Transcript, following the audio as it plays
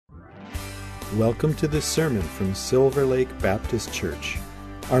Welcome to this sermon from Silver Lake Baptist Church.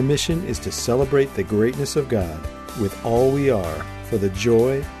 Our mission is to celebrate the greatness of God with all we are for the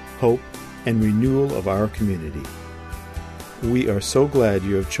joy, hope, and renewal of our community. We are so glad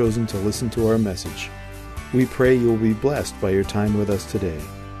you have chosen to listen to our message. We pray you will be blessed by your time with us today.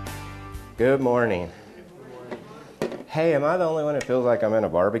 Good morning. Hey, am I the only one who feels like I'm in a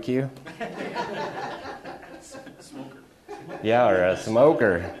barbecue? Yeah, or a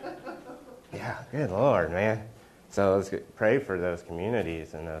smoker. Yeah, good Lord, man. So let's pray for those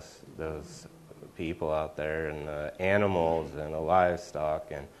communities and those people out there and the animals and the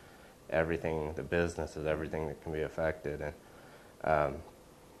livestock and everything, the businesses, everything that can be affected. And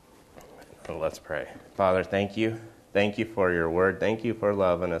let's pray. Father, thank you. Thank you for your word. Thank you for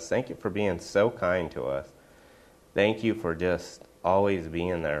loving us. Thank you for being so kind to us. Thank you for just always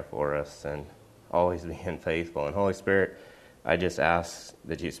being there for us and always being faithful. And Holy Spirit, I just ask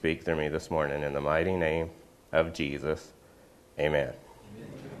that you speak through me this morning in the mighty name of Jesus. Amen.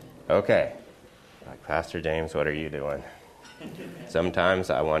 Okay. Like, Pastor James, what are you doing?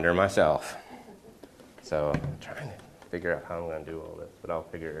 Sometimes I wonder myself. So I'm trying to figure out how I'm going to do all this, but I'll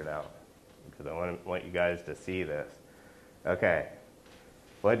figure it out because I want you guys to see this. Okay.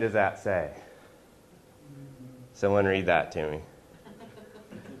 What does that say? Someone read that to me.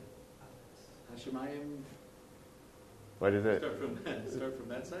 Hashemayim. What is it? Start from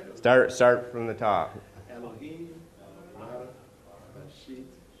that side? Start from the top. Elohim, Ra, Rashit,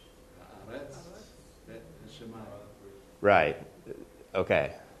 Haaretz, Hashemayim. Right.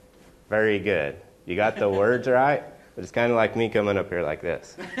 Okay. Very good. You got the words right, but it's kind of like me coming up here like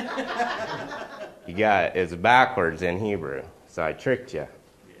this. It's backwards in Hebrew, so I tricked you.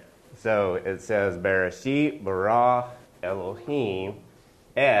 Yeah. So it says, Bereshit bara Elohim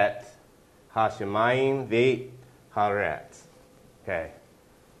et Hashemayim v'et Haaretz. Okay.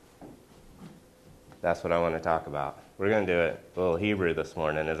 That's what I want to talk about. We're going to do it a little Hebrew this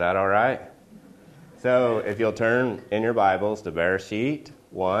morning. Is that all right? So if you'll turn in your Bibles to Bereshit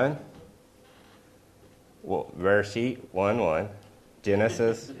 1. Well, Bereshit 1:1.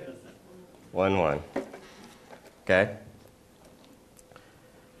 Genesis 1:1. Okay?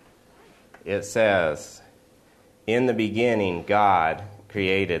 It says, in the beginning, God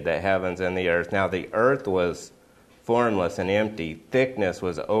created the heavens and the earth. Now the earth was formless and empty. Thickness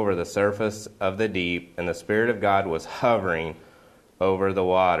was over the surface of the deep, and the Spirit of God was hovering over the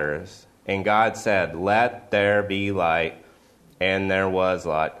waters. And God said, let there be light, and there was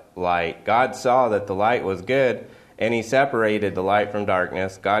light. God saw that the light was good, and he separated the light from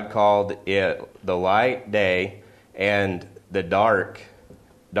darkness. God called it the light day, and the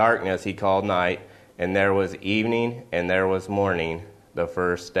darkness he called night. And there was evening, and there was morning the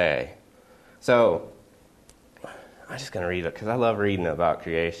first day. So I'm just going to read it because I love reading about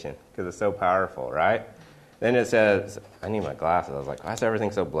creation because it's so powerful, right? Then it says, I need my glasses. I was like, why is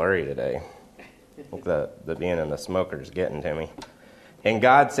everything so blurry today? I think the being in the smoker is getting to me. And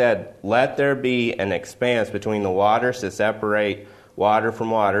God said, let there be an expanse between the waters to separate water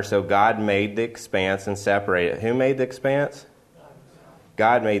from water. So God made the expanse and separated it. Who made the expanse?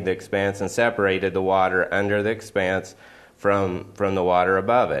 God made the expanse and separated the water under the expanse from the water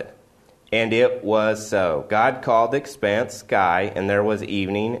above it. And it was so. God called the expanse sky, and there was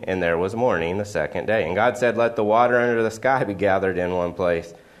evening, and there was morning the second day. And God said, let the water under the sky be gathered in one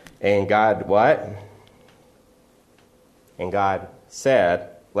place. And God, what? And God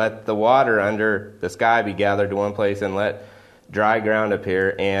said, let the water under the sky be gathered to one place, and let dry ground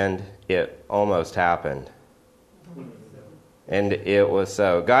appear. And it almost happened. And it was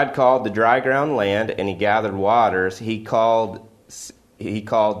so. God called the dry ground land, and he gathered waters. He called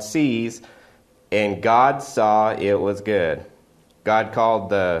seas, and God saw it was good. God called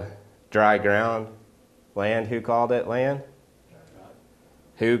the dry ground land. Who called it land? God.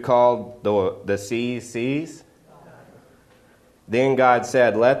 Who called the seas? God. Then God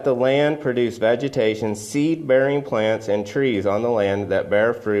said, let the land produce vegetation, seed-bearing plants, and trees on the land that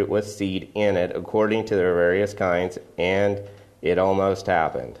bear fruit with seed in it, according to their various kinds. And it almost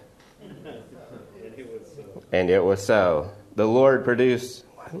happened. And it was so. The Lord produced...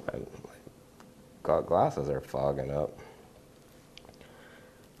 My glasses are fogging up.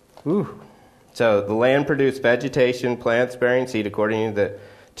 Whew. So the land produced vegetation, plants bearing seed according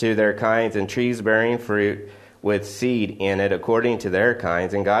to their kinds, and trees bearing fruit with seed in it according to their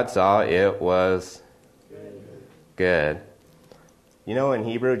kinds. And God saw it was good. You know, in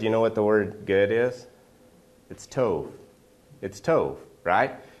Hebrew, do you know what the word good is? It's tov. It's tov,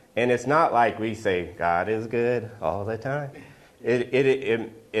 right? And it's not like we say God is good all the time.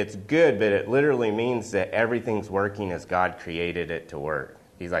 It's good, but it literally means that everything's working as God created it to work.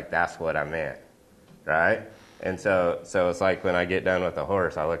 He's like, that's what I meant, right? And so it's like when I get done with a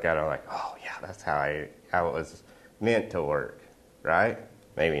horse, I look at it, I'm like, oh, yeah, that's how it was meant to work, right?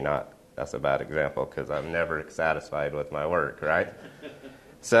 Maybe not. That's a bad example because I'm never satisfied with my work, right?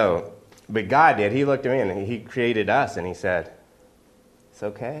 So, but God did. He looked at me and he created us and he said, it's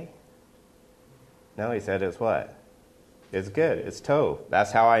okay. No, he said, it's what? It's good. It's tov.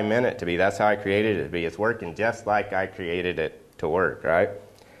 That's how I meant it to be. That's how I created it to be. It's working just like I created it to work, right?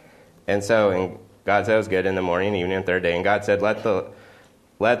 And God said it was good in the morning, evening, and third day. And God said,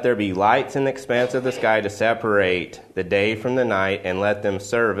 let there be lights in the expanse of the sky to separate the day from the night, and let them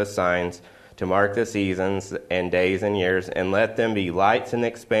serve as signs to mark the seasons and days and years. And let them be lights in the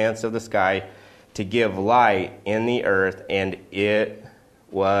expanse of the sky to give light in the earth. And it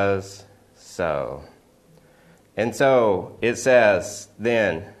was so. And so it says,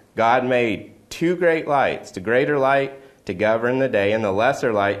 then God made two great lights, the greater light to govern the day and the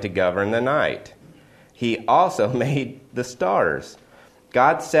lesser light to govern the night. He also made the stars.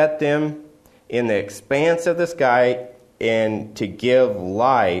 God set them in the expanse of the sky and to give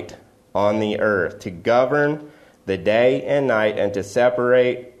light on the earth, to govern the day and night, and to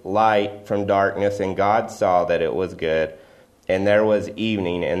separate light from darkness. And God saw that it was good. And there was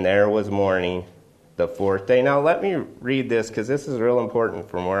evening, and there was morning, the fourth day. Now let me read this because this is real important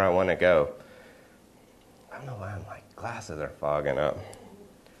from where I want to go. I don't know why my glasses are fogging up.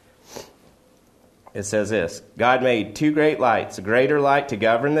 It says this: God made two great lights, the greater light to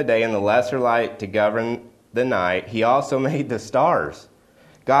govern the day and the lesser light to govern the night. He also made the stars.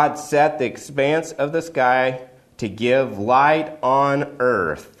 God set the expanse of the sky to give light on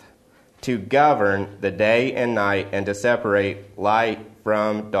earth, to govern the day and night, and to separate light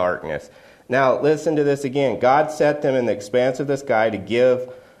from darkness. Now listen to this again. God set them in the expanse of the sky to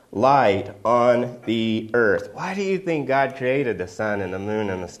give light on the earth. Why do you think God created the sun and the moon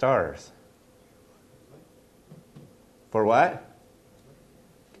and the stars? For what?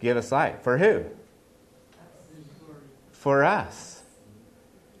 To give us light. For who? For us.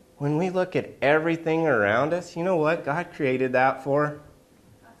 When we look at everything around us, you know what God created that for?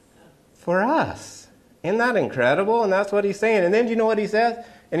 For us. Isn't that incredible? And that's what he's saying. And then you know what he says?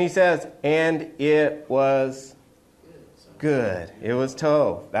 And he says, and it was good. It was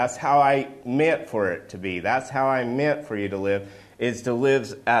tov. That's how I meant for it to be. That's how I meant for you to live, is to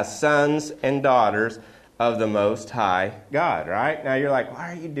live as sons and daughters of the Most High God, right? Now you're like,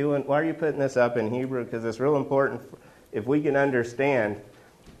 why are you putting this up in Hebrew? Because it's real important if we can understand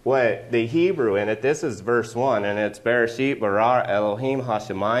what the Hebrew in it. This is verse 1, and it's Bereshit bara Elohim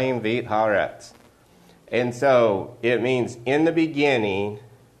hashemayim v'et haaretz. And so it means in the beginning,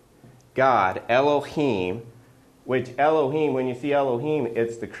 God, Elohim, which Elohim, when you see Elohim,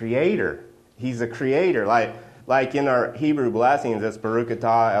 it's the creator. He's a creator. Like in our Hebrew blessings, it's Baruch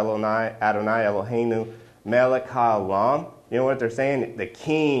atah Adonai Eloheinu Melech haolam. You know what they're saying? The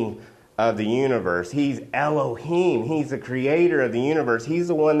king of the universe. He's Elohim. He's the creator of the universe. He's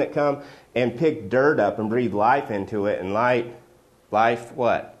the one that come and picked dirt up and breathed life into it. And life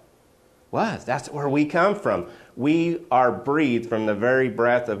what? Was. That's where we come from. We are breathed from the very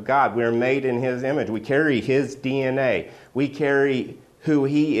breath of God. We are made in his image. We carry his DNA. We carry who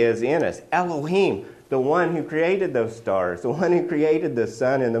he is in us. Elohim, the one who created those stars, the one who created the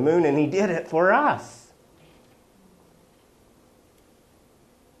sun and the moon, and he did it for us.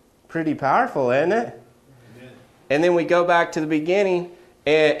 Pretty powerful, isn't it? Amen. And then we go back to the beginning,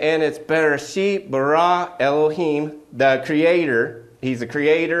 and it's Bereshit bara Elohim, the creator. He's the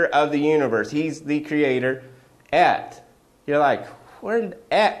creator of the universe. He's the creator. Et. You're like, where did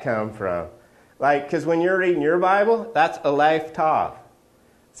et come from? Because when you're reading your Bible, that's Aleph Tav.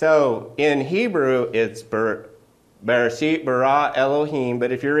 So in Hebrew, it's Bereshit bara Elohim,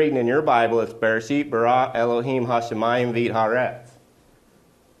 but if you're reading in your Bible, it's Bereshit bara Elohim hashemayim v'et haaretz.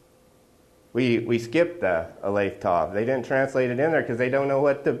 We skipped the Aleph Tav. They didn't translate it in there because they don't know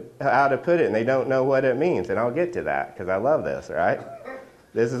how to put it, and they don't know what it means. And I'll get to that because I love this, right?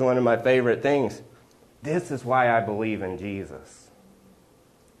 This is one of my favorite things. This is why I believe in Jesus.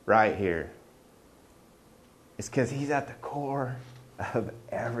 Right here. It's because he's at the core of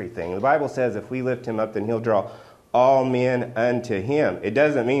everything. The Bible says if we lift him up, then he'll draw all men unto him. It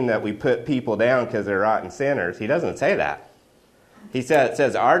doesn't mean that we put people down because they're rotten sinners. He doesn't say that. It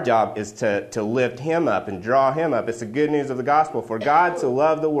says our job is to lift him up and draw him up. It's the good news of the gospel. For God so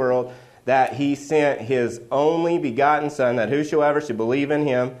loved the world that he sent his only begotten Son, that whosoever should believe in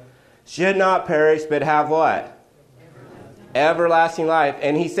him should not perish, but have what? Everlasting life.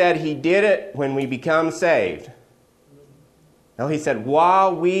 And he said he did it when we become saved. No, he said,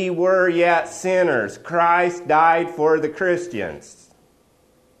 while we were yet sinners, Christ died for the Christians.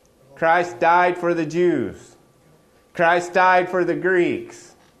 Christ died for the Jews. Christ died for the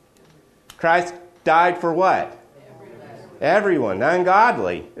Greeks. Christ died for what? Everyone. The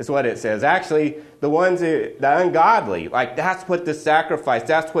ungodly is what it says. Actually, the ungodly. Like, that's what the sacrifice,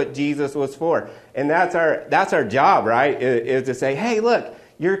 that's what Jesus was for. And that's our job, right? Is to say, hey, look,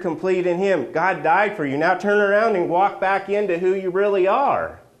 you're complete in Him. God died for you. Now turn around and walk back into who you really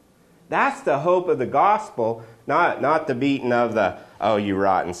are. That's the hope of the gospel, not the beating of the, oh, you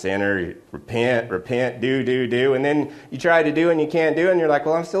rotten sinner, repent, do. And then you try to do and you can't do, and you're like,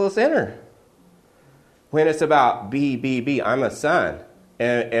 well, I'm still a sinner. When it's about be, I'm a son.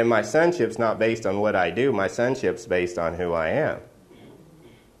 And my sonship's not based on what I do. My sonship's based on who I am.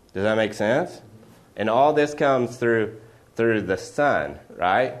 Does that make sense? And all this comes through the Son,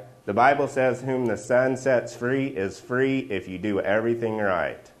 right? The Bible says, whom the Son sets free is free if you do everything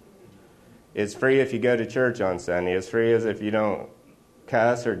right. It's free if you go to church on Sunday. It's free as if you don't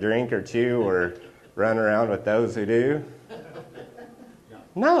cuss or drink or chew or run around with those who do.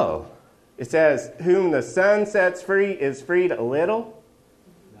 No. It says, whom the Son sets free is freed a little.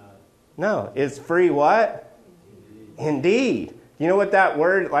 No. It's free what? Indeed. You know what that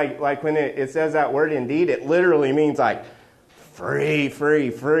word, like when it says that word indeed, it literally means like free,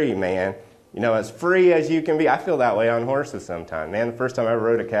 man. You know, as free as you can be. I feel that way on horses sometimes. Man, the first time I ever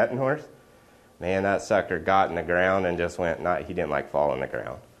rode a cutting horse, man, that sucker got in the ground and just went, he didn't like fall in the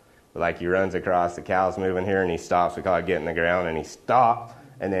ground. But like he runs across, the cow's moving here and he stops. We call it getting the ground, and he stopped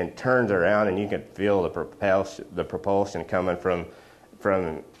and then turns around, and you can feel the propulsion coming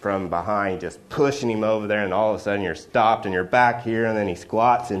from behind, just pushing him over there, and all of a sudden you're stopped and you're back here, and then he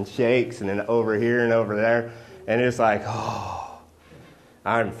squats and shakes, and then over here and over there, and it's like, oh,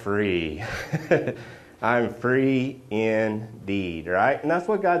 I'm free. I'm free indeed, right? And that's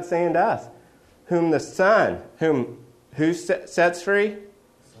what God's saying to us. Whom the Son, who sets free?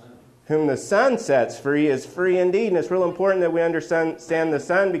 Son. Whom the Son sets free is free indeed. And it's real important that we understand the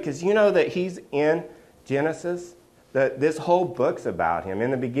Son, because you know that He's in Genesis. That this whole book's about Him.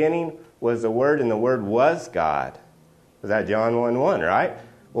 In the beginning was the Word, and the Word was God. Was that John 1:1, right?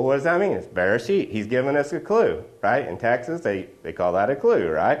 Well, what does that mean? It's Bereshit. He's given us a clue, right? In Texas, they call that a clue,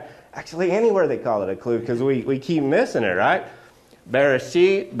 right? Actually, anywhere they call it a clue, because we keep missing it, right?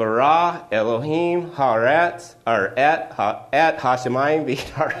 Bereshit, bara, Elohim, haaretz, or et hashemayim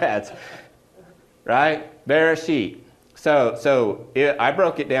v'haaretz, right? Bereshit. So I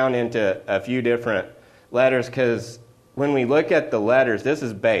broke it down into a few different letters, because when we look at the letters, this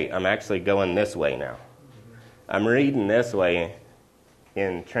is bait. I'm actually going this way now. I'm reading this way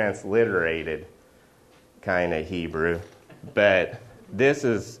in transliterated kind of Hebrew, but this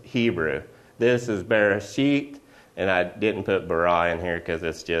is Hebrew. This is Bereshit, and I didn't put bara in here because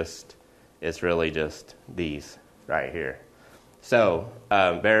it's really just these right here. So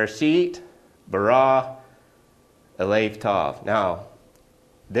Bereshit, bara, Alev Tav. Now,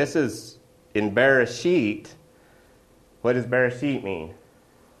 this is in Bereshit. What does Bereshit mean?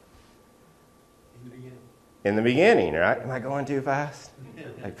 In the beginning, right? Am I going too fast?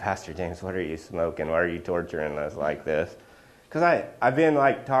 Like, Pastor James, what are you smoking? Why are you torturing us like this? Because I've been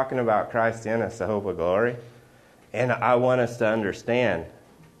like talking about Christ in us, the hope of glory. And I want us to understand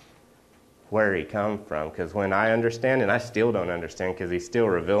where He come from. Because when I understand, and I still don't understand, because He's still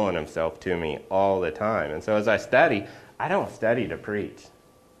revealing Himself to me all the time. And so as I study, I don't study to preach.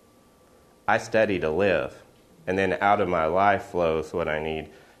 I study to live. And then out of my life flows what I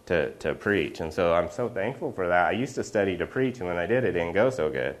need to preach. And so I'm so thankful for that. I used to study to preach, and when I did, it didn't go so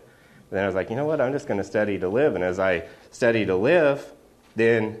good. And then I was like, you know what? I'm just going to study to live. And as I study to live,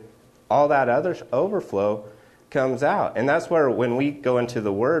 then all that other overflow comes out. And that's where when we go into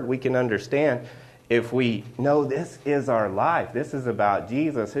the Word, we can understand, if we know this is our life, this is about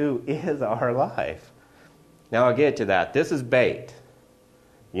Jesus, who is our life. Now I'll get to that. This is bait.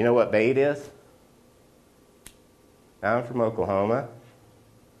 You know what bait is? I'm from Oklahoma.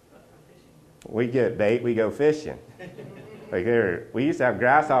 We get bait, we go fishing. We used to have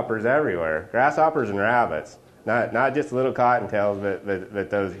grasshoppers everywhere. Grasshoppers and rabbits. Not just little cottontails, but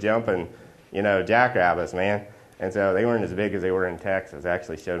those jumping, jackrabbits, man. And so they weren't as big as they were in Texas. They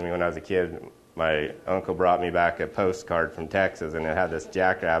actually showed me when I was a kid. My uncle brought me back a postcard from Texas, and it had this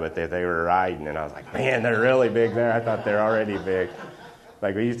jackrabbit that they were riding. And I was like, man, they're really big there. I thought they're already big.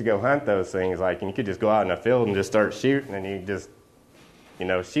 Like, we used to go hunt those things, and you could just go out in a field and just start shooting, and you just,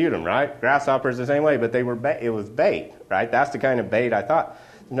 shoot them, right? Grasshoppers the same way, but it was bait, right? That's the kind of bait I thought.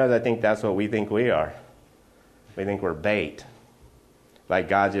 Sometimes I think that's what we think we are. We think we're bait. Like,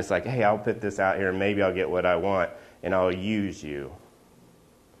 God's just like, hey, I'll put this out here, and maybe I'll get what I want, and I'll use you.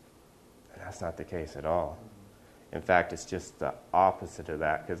 And that's not the case at all. In fact, it's just the opposite of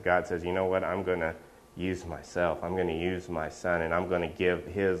that, because God says, you know what, I'm going to use myself. I'm going to use my son, and I'm going to give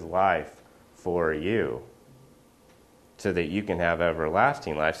his life for you so that you can have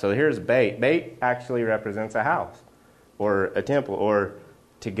everlasting life. So here's bait. Bait actually represents a house or a temple or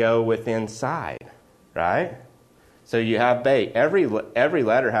to go within inside, right? So you have bait. Every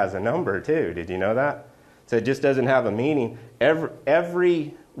letter has a number too. Did you know that? So it just doesn't have a meaning.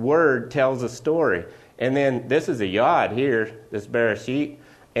 Every word tells a story. And then this is a yod here, this Bereshit.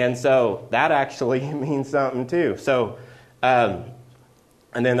 And so that actually means something too. So, and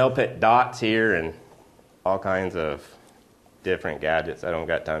then they'll put dots here and all kinds of different gadgets I don't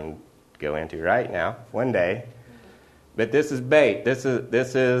got time to go into right now, one day. But this is bait. This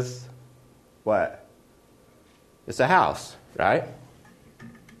is what? It's a house, right? Let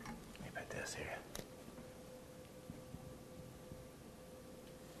me put this here.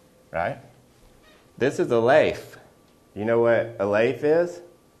 Right? This is a leif. You know what a leif is?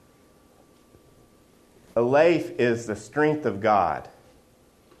 A leif is the strength of God.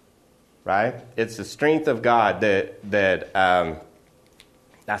 Right? It's the strength of God that's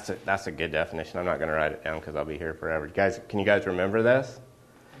a good definition. I'm not going to write it down because I'll be here forever. Can you guys remember this?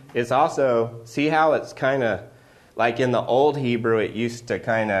 It's also, see how it's kind of, like in the old Hebrew, it used to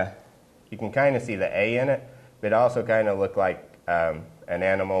kind of, you can kind of see the A in it, but it also kind of looked like an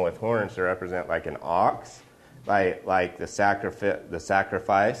animal with horns to represent like an ox, like the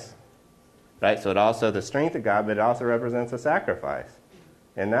sacrifice. Right? So it also, the strength of God, but it also represents a sacrifice.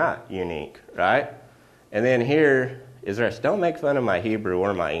 Isn't that unique, right? And then here is Resh. Don't make fun of my Hebrew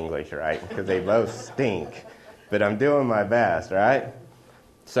or my English, right? Because they both stink. But I'm doing my best, right?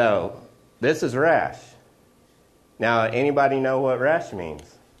 So this is Resh. Now, anybody know what Resh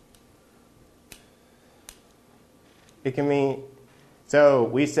means? It can mean, so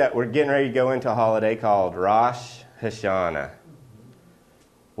we're getting ready to go into a holiday called Rosh Hashanah.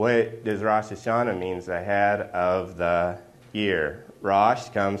 What does Rosh Hashanah mean? The head of the year. Rosh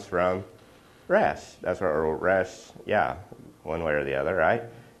comes from Resh. That's what, or Resh, yeah, one way or the other, right?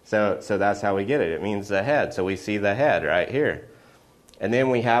 So that's how we get it. It means the head. So we see the head right here. And then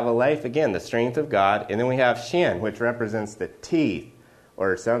we have Aleph, again, the strength of God. And then we have Shin, which represents the teeth,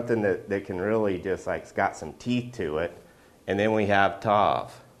 or something that can really just, like, it's got some teeth to it. And then we have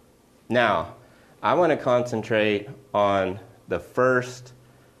Tav. Now, I want to concentrate on the first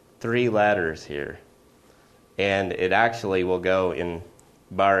 3 letters here. And it actually will go in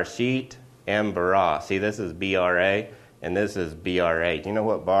Barashit and Bara. See, this is B-R-A, and this is B-R-A. Do you know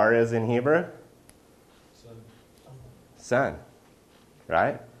what bar is in Hebrew? Son.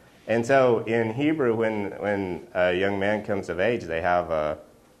 Right? And so in Hebrew, when a young man comes of age, they have a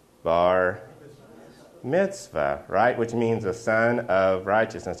bar mitzvah, right? Which means a son of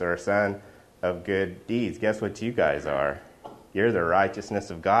righteousness or a son of good deeds. Guess what you guys are? You're the righteousness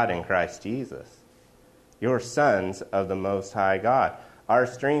of God in Christ Jesus. You're sons of the Most High God. Our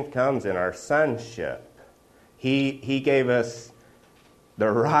strength comes in our sonship. He gave us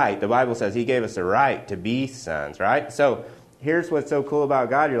the right. The Bible says He gave us the right to be sons, right? So here's what's so cool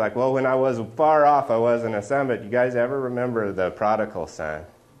about God. You're like, well, when I was far off, I wasn't a son. But you guys ever remember the prodigal son?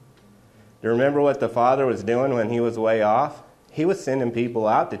 Do you remember what the father was doing when he was way off? He was sending people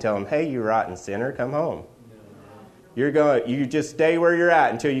out to tell him, hey, you rotten sinner, come home. You just stay where you're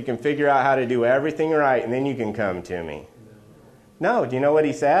at until you can figure out how to do everything right, and then you can come to me. No, do you know what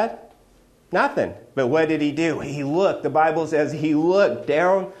he said? Nothing. But what did he do? He looked. The Bible says he looked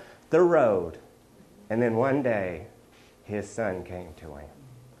down the road. And then one day, his son came to him.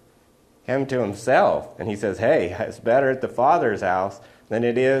 Came to himself. And he says, hey, it's better at the Father's house than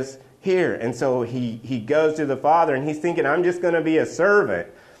it is here. And so he goes to the Father, and he's thinking, I'm just going to be a servant.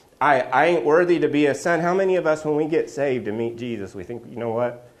 I ain't worthy to be a son. How many of us, when we get saved and meet Jesus, we think, you know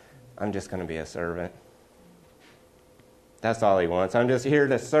what? I'm just going to be a servant. That's all he wants. I'm just here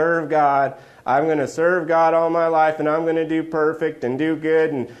to serve God. I'm going to serve God all my life, and I'm going to do perfect and do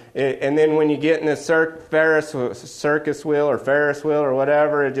good. And then when you get in this circus wheel or Ferris wheel or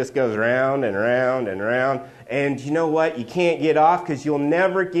whatever, it just goes round and round and round. And you know what? You can't get off because you'll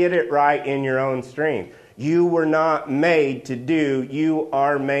never get it right in your own strength. You were not made to do. You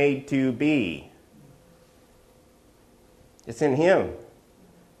are made to be. It's in Him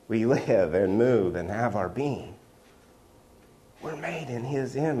we live and move and have our being. We're made in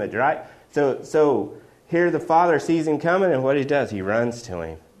His image, right? So here the Father sees him coming, and what he does, he runs to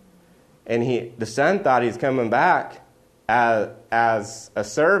him. And the Son thought he's coming back as a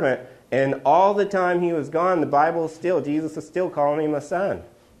servant, and all the time he was gone, the Bible Jesus is still calling him a son.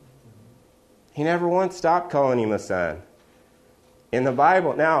 He never once stopped calling him a son in the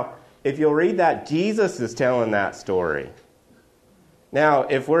Bible. Now, if you'll read that, Jesus is telling that story. Now,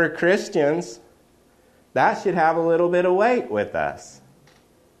 if we're Christians, that should have a little bit of weight with us.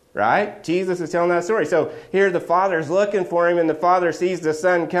 Right? Jesus is telling that story. So here the Father's looking for him, and the Father sees the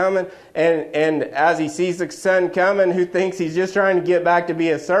Son coming. And as he sees the Son coming, who thinks he's just trying to get back to be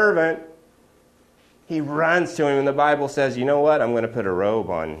a servant, he runs to him. And the Bible says, you know what? I'm going to put a robe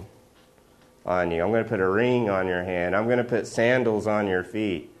on you. I'm going to put a ring on your hand. I'm going to put sandals on your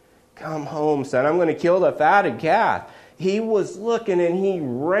feet. Come home, son. I'm going to kill the fatted calf. He was looking and he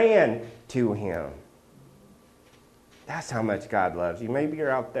ran to him. That's how much God loves you. Maybe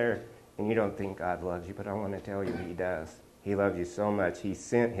you're out there and you don't think God loves you, but I want to tell you he does. He loves you so much. He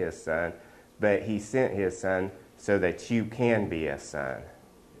sent his Son, but he sent his Son so that you can be a son.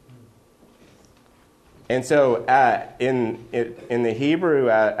 And so in the Hebrew,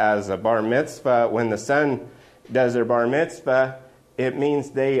 as a bar mitzvah, when the son does their bar mitzvah, it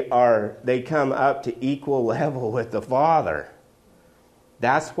means they come up to equal level with the Father.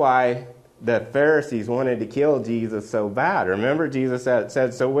 That's why the Pharisees wanted to kill Jesus so bad. Remember, Jesus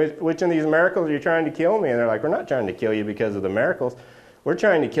said, so which of these miracles are you trying to kill me? And they're like, we're not trying to kill you because of the miracles. We're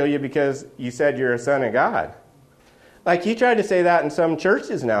trying to kill you because you said you're a son of God. Like, you try to say that in some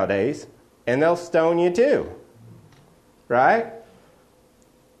churches nowadays, and they'll stone you too. Right?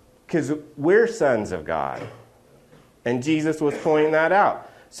 Because we're sons of God. And Jesus was pointing that out.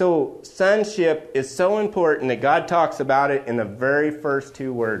 So sonship is so important that God talks about it in the very first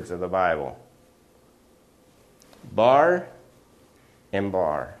two words of the Bible. Bar and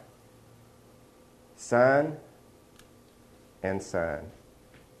bar. Son and son.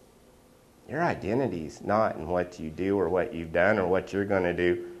 Your identity's not in what you do or what you've done or what you're going to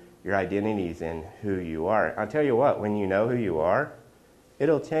do. Your identity's in who you are. I'll tell you what, when you know who you are,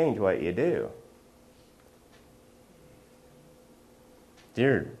 it'll change what you do.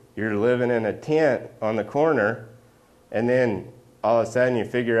 You're living in a tent on the corner, and then all of a sudden you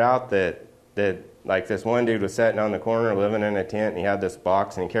figure out that like this one dude was sitting on the corner living in a tent, and he had this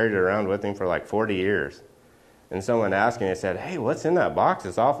box, and he carried it around with him for like 40 years. And someone asked him, he said, hey, what's in that box?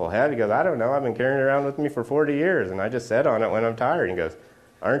 It's awful heavy. He goes, I don't know. I've been carrying it around with me for 40 years, and I just sit on it when I'm tired. And he goes,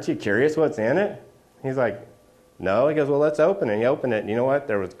 aren't you curious what's in it? He's like, no. He goes, well, let's open it. And he opened it, and you know what?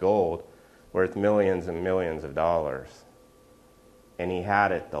 There was gold worth millions and millions of dollars. And he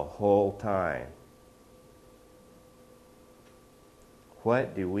had it the whole time.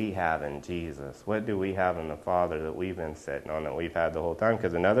 What do we have in Jesus? What do we have in the Father that we've been sitting on, that we've had the whole time?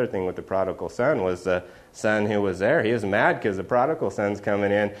 Because another thing with the prodigal son was the son who was there. He was mad because the prodigal son's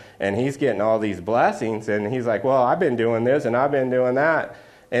coming in, and he's getting all these blessings. And he's like, well, I've been doing this, and I've been doing that.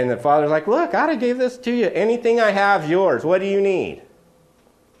 And the father's like, look, I gave this to you. Anything I have is yours. What do you need?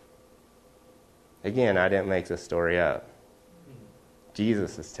 Again, I didn't make this story up.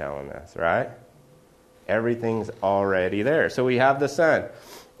 Jesus is telling us, right? Everything's already there. So we have the Son.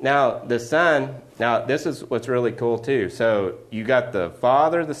 Now, the Son, this is what's really cool too. So you got the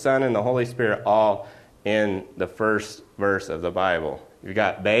Father, the Son, and the Holy Spirit all in the first verse of the Bible. You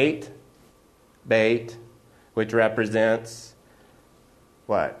got Beit, which represents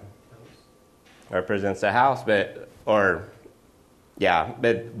what? Represents the house, but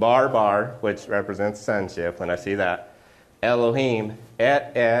Bar, which represents sonship, when I see that. Elohim,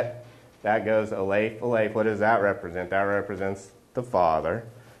 et, that goes Aleph. What does that represent? That represents the Father.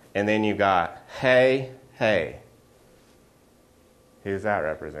 And then you got Hey. Who does that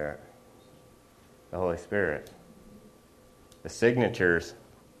represent? The Holy Spirit. The signatures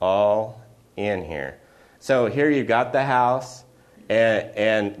all in here. So here you got the house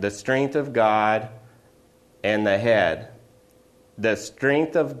and the strength of God and the head. The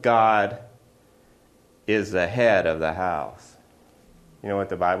strength of God is the head of the house. You know what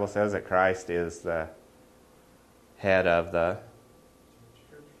the Bible says? That Christ is the head of the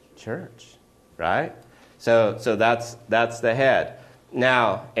church, right? So that's the head.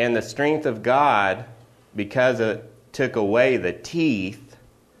 Now, and the strength of God, because it took away the teeth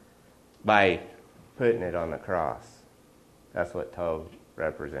by putting it on the cross. That's what Tov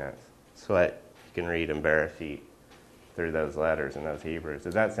represents. That's what you can read in Bereshit through those letters in those Hebrews.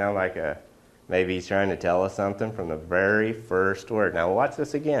 Does that sound like maybe he's trying to tell us something from the very first word? Now watch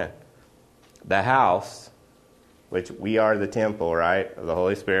this again. The house, which we are the temple, right, of the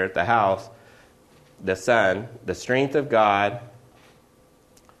Holy Spirit, the house, the Son, the strength of God,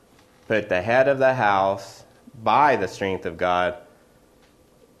 put the head of the house by the strength of God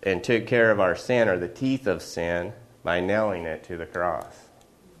and took care of our sin, or the teeth of sin, by nailing it to the cross.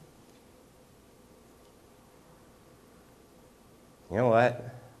 You know what?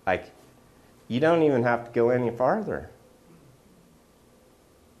 You don't even have to go any farther.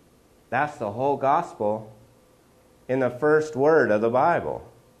 That's the whole gospel in the first word of the Bible,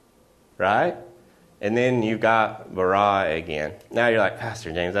 right? And then you got bara again. Now you're like,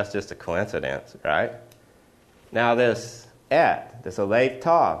 Pastor James, that's just a coincidence, right? Now this this aleph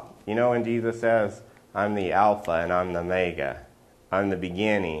tav, you know when Jesus says, I'm the Alpha and I'm the Omega. I'm the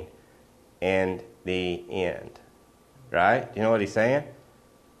beginning and the end, right? You know what he's saying?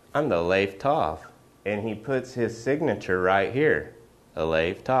 I'm the aleph tav. And he puts his signature right here,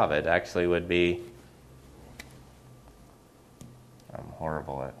 aleph tav. It actually would be, I'm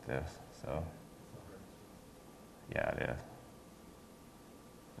horrible at this, so yeah, it is.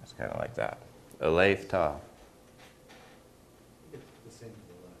 It's kind of like that. Aleph tav. It's the same as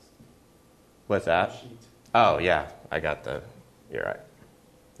the last What's that? sheet. Oh, yeah. You're right.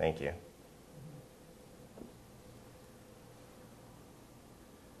 Thank you.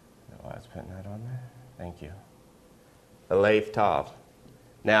 Why I was putting that on there? Thank you. Aleph tav.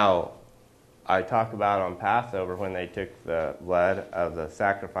 Now, I talked about on Passover when they took the blood of the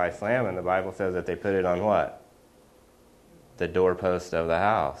sacrificed lamb, and the Bible says that they put it on what? The doorpost of the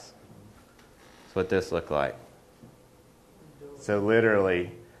house. That's what this looked like. So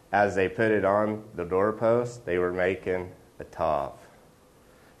literally, as they put it on the doorpost, they were making a tav.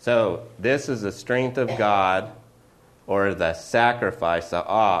 So this is the strength of God, or the sacrifice, the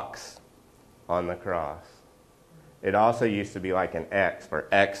ox, on the cross. It also used to be like an X, where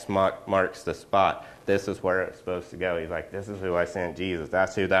X marks the spot. This is where it's supposed to go. He's like, this is who I sent Jesus.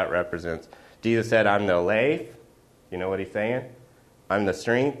 That's who that represents. Jesus said, I'm the aleph. You know what he's saying? I'm the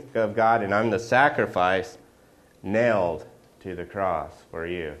strength of God, and I'm the sacrifice nailed to the cross for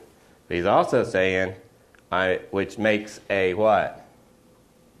you. But he's also saying, which makes a what?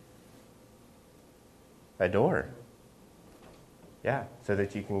 A door. Yeah, so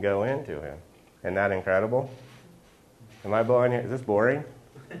that you can go into him. Isn't that incredible? Am I blowing here? Is this boring?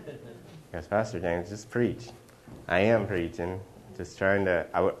 Yes, Pastor James, just preach. I am preaching. Just trying to,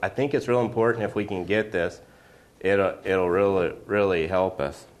 I think it's real important if we can get this. It'll really, really help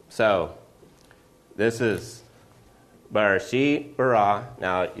us. So, this is Bereshit bara.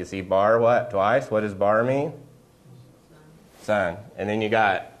 Now, you see bar what? Twice. What does bar mean? Son. And then you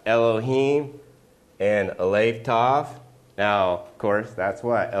got Elohim and aleph tav. Now, of course, that's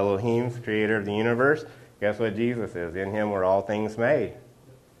what? Elohim's creator of the universe. Guess what Jesus is? In him were all things made.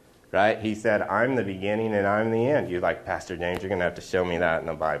 Right? He said, I'm the beginning and I'm the end. You're like, Pastor James, you're going to have to show me that in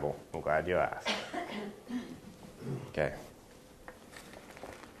the Bible. I'm glad you asked. Okay.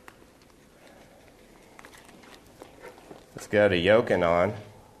 Let's go to Yochanan.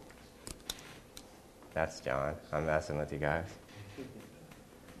 That's John. I'm messing with you guys.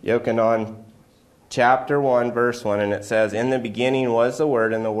 Yochanan chapter 1, verse 1, and it says, in the beginning was the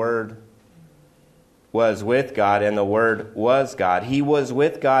Word, and the Word was with God, and the Word was God. He was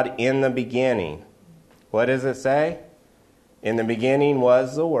with God in the beginning. What does it say? In the beginning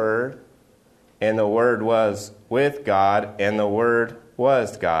was the Word, and the Word was with God, and the Word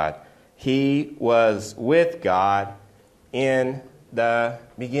was God. He was with God in the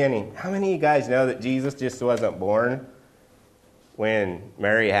beginning. How many of you guys know that Jesus just wasn't born when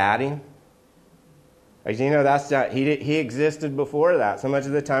Mary had him? Like, you know, that's not, he existed before that. So much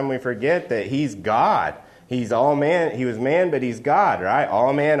of the time we forget that he's God. He's all man. He was man, but he's God, right?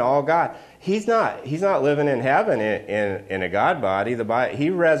 All man, all God. He's not living in heaven in a God body. He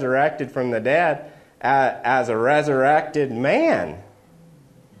resurrected from the dead as a resurrected man,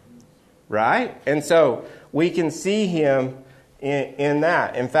 right? And so we can see him in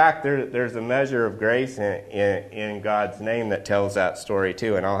that. In fact, there's a measure of grace in God's name that tells that story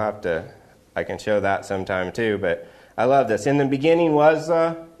too. And I can show that sometime too. But I love this. In the beginning was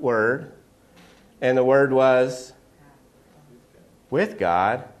the Word, and the Word was with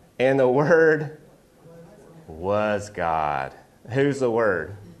God, and the Word was God. Who's the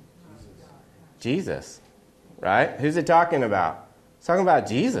Word? Jesus. Right? Who's it talking about? It's talking about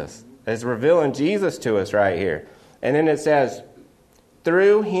Jesus. It's revealing Jesus to us right here. And then it says,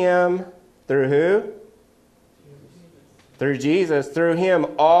 through him, through who? Through Jesus. Through him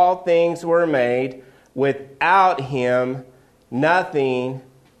all things were made. Without him nothing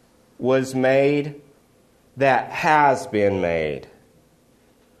was made that has been made.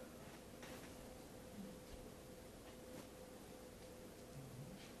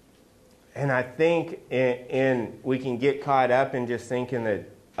 And I think we can get caught up in just thinking that,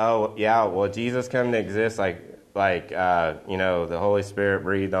 oh, yeah, well, Jesus come to exist like the Holy Spirit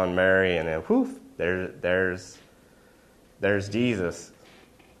breathed on Mary, and then, whoof, there's Jesus.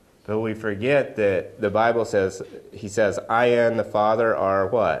 But we forget that the Bible says, he says, I and the Father are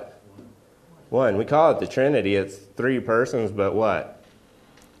what? One. We call it the Trinity. It's three persons, but what?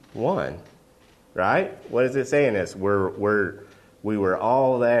 one. Right? What is it saying? It's we were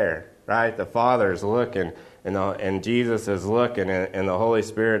all there. Right? The Father's looking, and Jesus is looking, and the Holy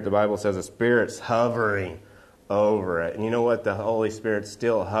Spirit, the Bible says the Spirit's hovering over it. And you know what? The Holy Spirit's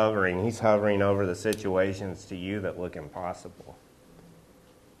still hovering. He's hovering over the situations to you that look impossible.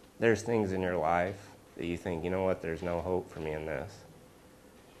 There's things in your life that you think, you know what, there's no hope for me in this.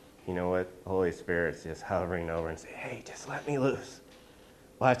 You know what? The Holy Spirit's just hovering over and say, hey, just let me loose.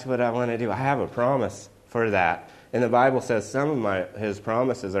 Watch what I want to do. I have a promise for that. And the Bible says some of his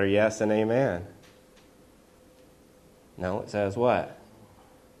promises are yes and amen. No, it says what?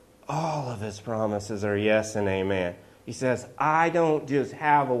 All of his promises are yes and amen. He says, I don't just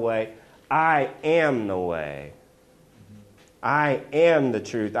have a way. I am the way. I am the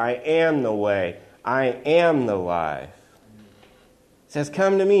truth. I am the way. I am the life. It says,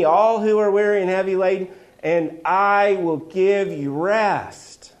 come to me, all who are weary and heavy laden, and I will give you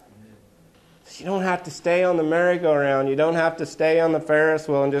rest. So you don't have to stay on the merry-go-round. You don't have to stay on the Ferris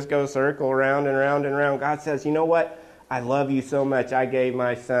wheel and just go circle around and round and round. God says, you know what? I love you so much, I gave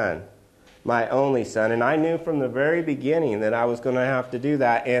my son, my only son. And I knew from the very beginning that I was going to have to do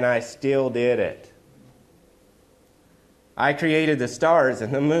that, and I still did it. I created the stars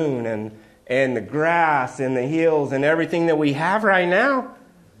and the moon and the grass and the hills, and everything that we have right now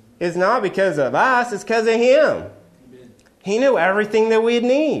is not because of us, it's because of him. Amen. He knew everything that we'd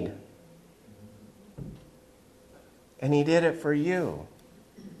need. And he did it for you.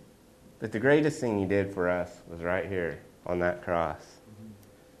 But the greatest thing he did for us was right here on that cross.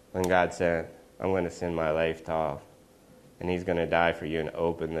 When God said, I'm going to send my life off, and he's going to die for you and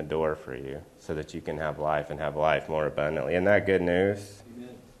open the door for you so that you can have life and have life more abundantly. Isn't that good news?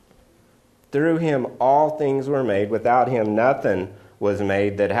 Amen. Through him all things were made. Without him nothing was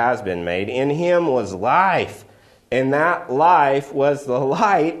made that has been made. In him was life, and that life was the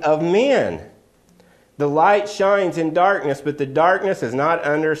light of men. The light shines in darkness, but the darkness has not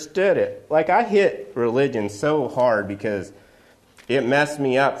understood it. Like, I hit religion so hard because it messed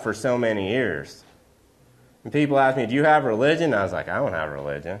me up for so many years. And people ask me, do you have religion? I was like, I don't have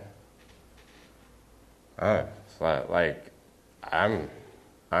religion. It's like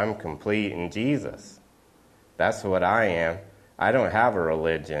I'm complete in Jesus. That's what I am. I don't have a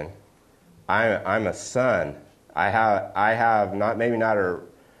religion. I'm a son. I have not maybe not a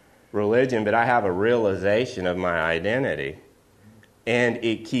religion, but I have a realization of my identity. And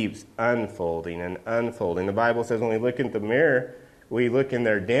it keeps unfolding and unfolding. The Bible says when we look in the mirror, we look in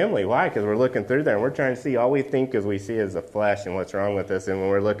there dimly. Why? Because we're looking through there and we're trying to see. All we think is we see is the flesh and what's wrong with us. And when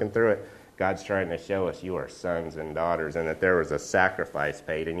we're looking through it, God's trying to show us you are sons and daughters and that there was a sacrifice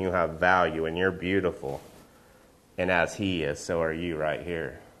paid and you have value and you're beautiful. And as he is, so are you right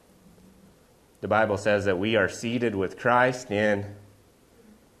here. The Bible says that we are seated with Christ in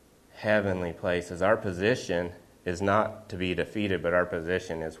heavenly places. Our position is not to be defeated, but our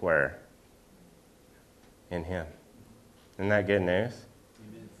position is where? In him. Isn't that good news?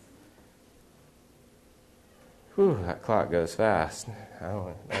 Amen. Whew, that clock goes fast.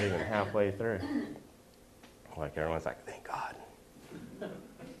 Not even halfway through. Like everyone's like, thank God.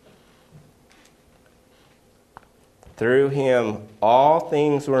 Through him all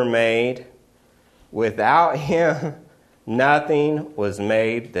things were made. Without him nothing was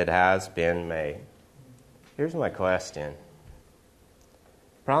made that has been made. Here's my question.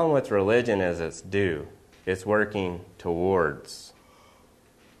 The problem with religion is it's due. It's working towards.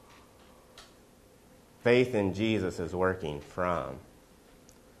 Faith in Jesus is working from.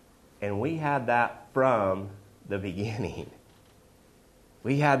 And we had that from the beginning.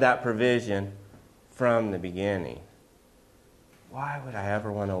 We had that provision from the beginning. Why would I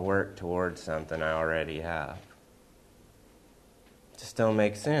ever want to work towards something I already have? It just don't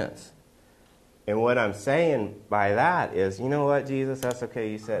make sense. And what I'm saying by that is, you know what, Jesus, that's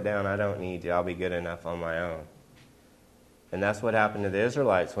okay, you sit down, I don't need you, I'll be good enough on my own. And that's what happened to the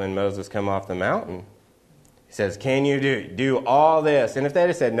Israelites when Moses come off the mountain. He says, can you do all this? And if they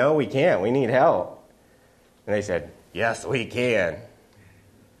had said, no, we can't, we need help. And they said, yes, we can.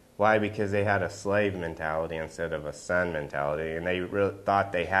 Why? Because they had a slave mentality instead of a son mentality. And they really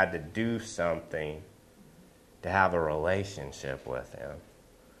thought they had to do something to have a relationship with him.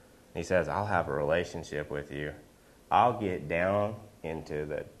 He says, I'll have a relationship with you. I'll get down into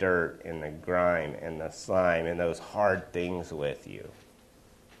the dirt and the grime and the slime and those hard things with you.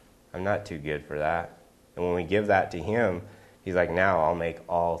 I'm not too good for that. And when we give that to him, he's like, now I'll make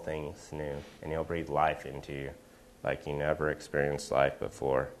all things new. And he'll breathe life into you like you never experienced life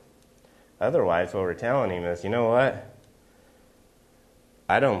before. Otherwise, what we're telling him is, you know what?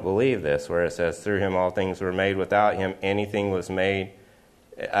 I don't believe this, where it says, through him all things were made. Without him anything was made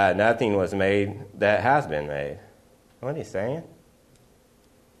nothing was made that has been made. What are you saying?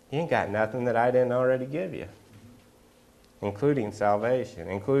 You ain't got nothing that I didn't already give you, including salvation,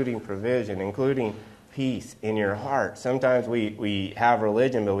 including provision, including peace in your heart. Sometimes we have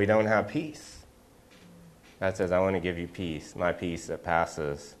religion, but we don't have peace. God says, I want to give you peace, my peace that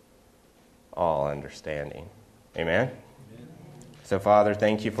passes all understanding. Amen? Amen. So, Father,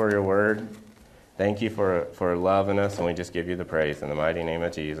 thank you for your word. Thank you for loving us, and we just give you the praise in the mighty name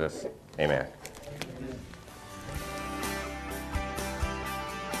of Jesus. Amen.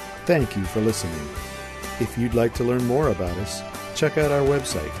 Thank you for listening. If you'd like to learn more about us, check out our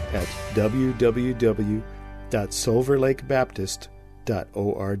website at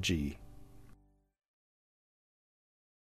www.silverlakebaptist.org.